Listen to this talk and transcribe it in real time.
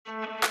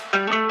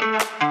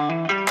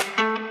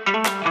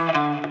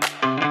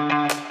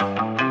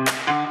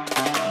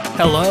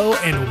Hello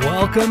and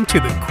welcome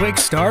to the Quick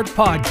Start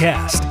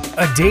Podcast,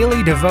 a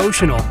daily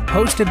devotional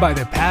hosted by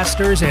the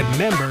pastors and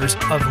members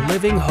of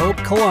Living Hope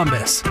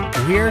Columbus.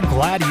 We're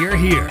glad you're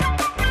here.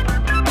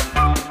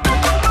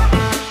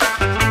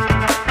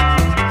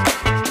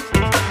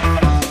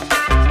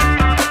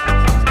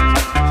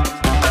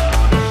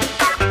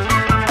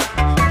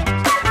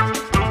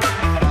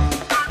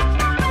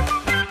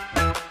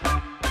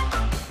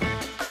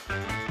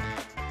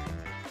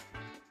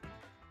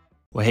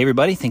 Well, hey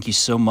everybody, thank you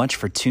so much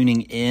for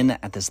tuning in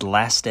at this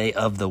last day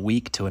of the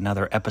week to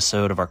another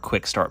episode of our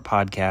Quick Start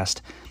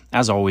Podcast.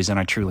 As always, and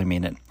I truly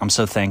mean it, I'm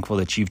so thankful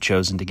that you've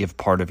chosen to give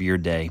part of your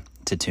day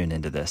to tune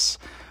into this.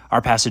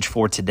 Our passage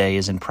for today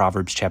is in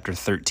Proverbs chapter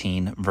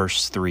 13,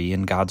 verse 3,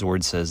 and God's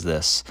word says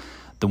this: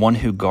 "The one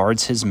who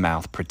guards his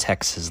mouth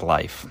protects his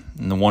life,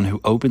 and the one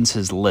who opens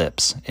his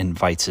lips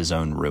invites his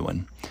own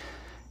ruin."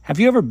 Have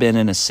you ever been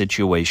in a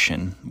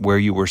situation where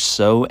you were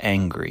so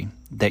angry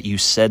that you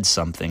said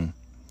something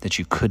that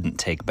you couldn't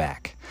take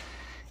back?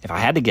 If I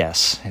had to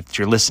guess, if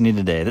you're listening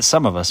today, that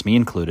some of us, me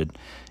included,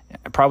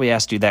 I probably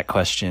asked you that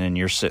question and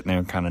you're sitting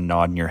there kind of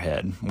nodding your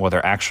head,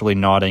 whether actually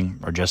nodding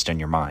or just in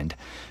your mind.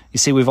 You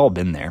see, we've all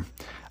been there.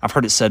 I've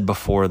heard it said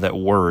before that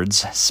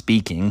words,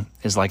 speaking,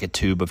 is like a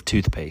tube of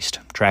toothpaste.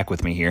 Track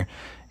with me here.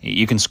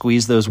 You can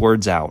squeeze those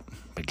words out,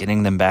 but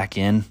getting them back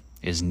in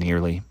is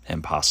nearly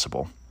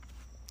impossible.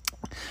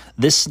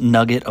 This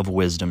nugget of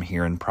wisdom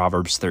here in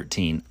Proverbs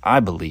 13,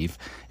 I believe,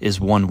 is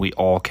one we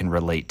all can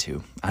relate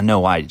to. I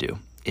know I do.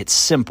 It's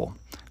simple.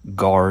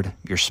 Guard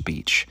your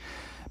speech.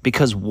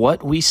 Because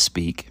what we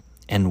speak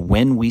and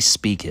when we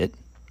speak it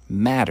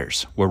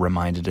matters, we're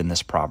reminded in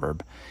this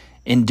proverb.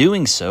 In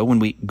doing so, when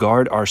we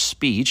guard our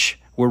speech,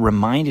 we're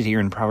reminded here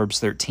in Proverbs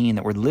 13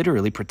 that we're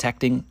literally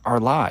protecting our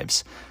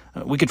lives.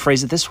 We could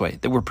phrase it this way,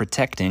 that we're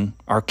protecting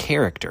our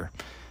character.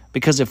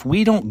 Because if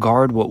we don't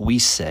guard what we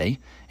say,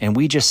 and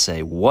we just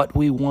say what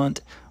we want,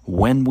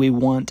 when we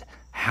want,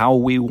 how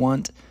we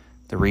want,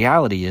 the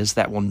reality is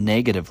that will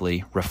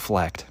negatively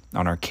reflect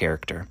on our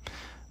character.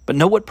 But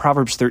know what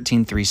Proverbs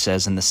 13:3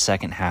 says in the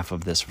second half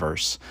of this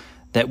verse,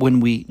 that when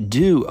we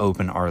do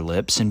open our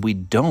lips and we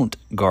don't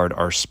guard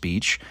our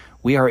speech,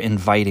 we are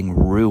inviting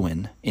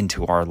ruin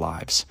into our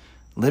lives.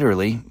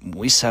 Literally,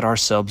 we set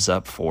ourselves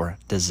up for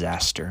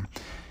disaster.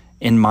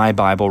 In my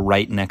Bible,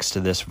 right next to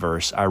this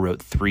verse, I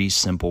wrote 3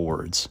 simple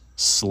words: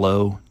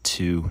 slow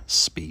to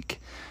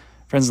speak.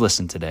 Friends,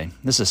 listen today.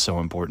 This is so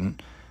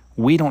important.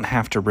 We don't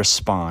have to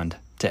respond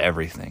to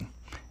everything.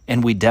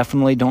 And we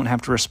definitely don't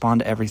have to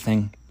respond to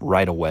everything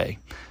right away.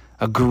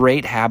 A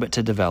great habit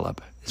to develop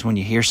is when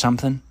you hear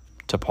something,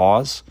 to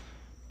pause,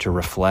 to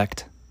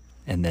reflect,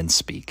 and then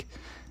speak.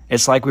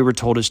 It's like we were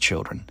told as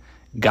children.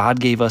 God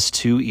gave us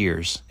 2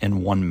 ears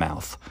and 1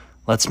 mouth.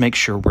 Let's make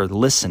sure we're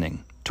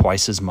listening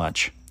twice as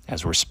much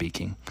as we're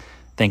speaking.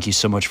 Thank you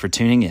so much for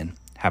tuning in.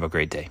 Have a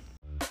great day.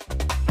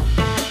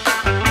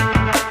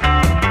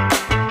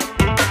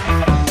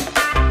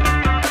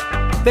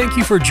 Thank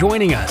you for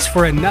joining us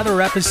for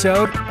another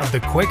episode of the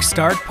Quick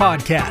Start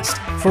Podcast.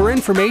 For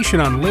information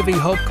on Living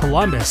Hope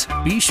Columbus,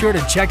 be sure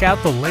to check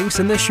out the links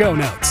in the show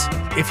notes.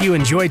 If you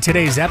enjoyed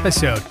today's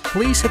episode,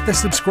 please hit the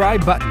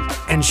subscribe button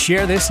and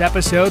share this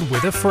episode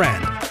with a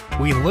friend.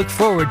 We look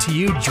forward to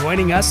you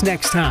joining us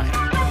next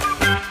time.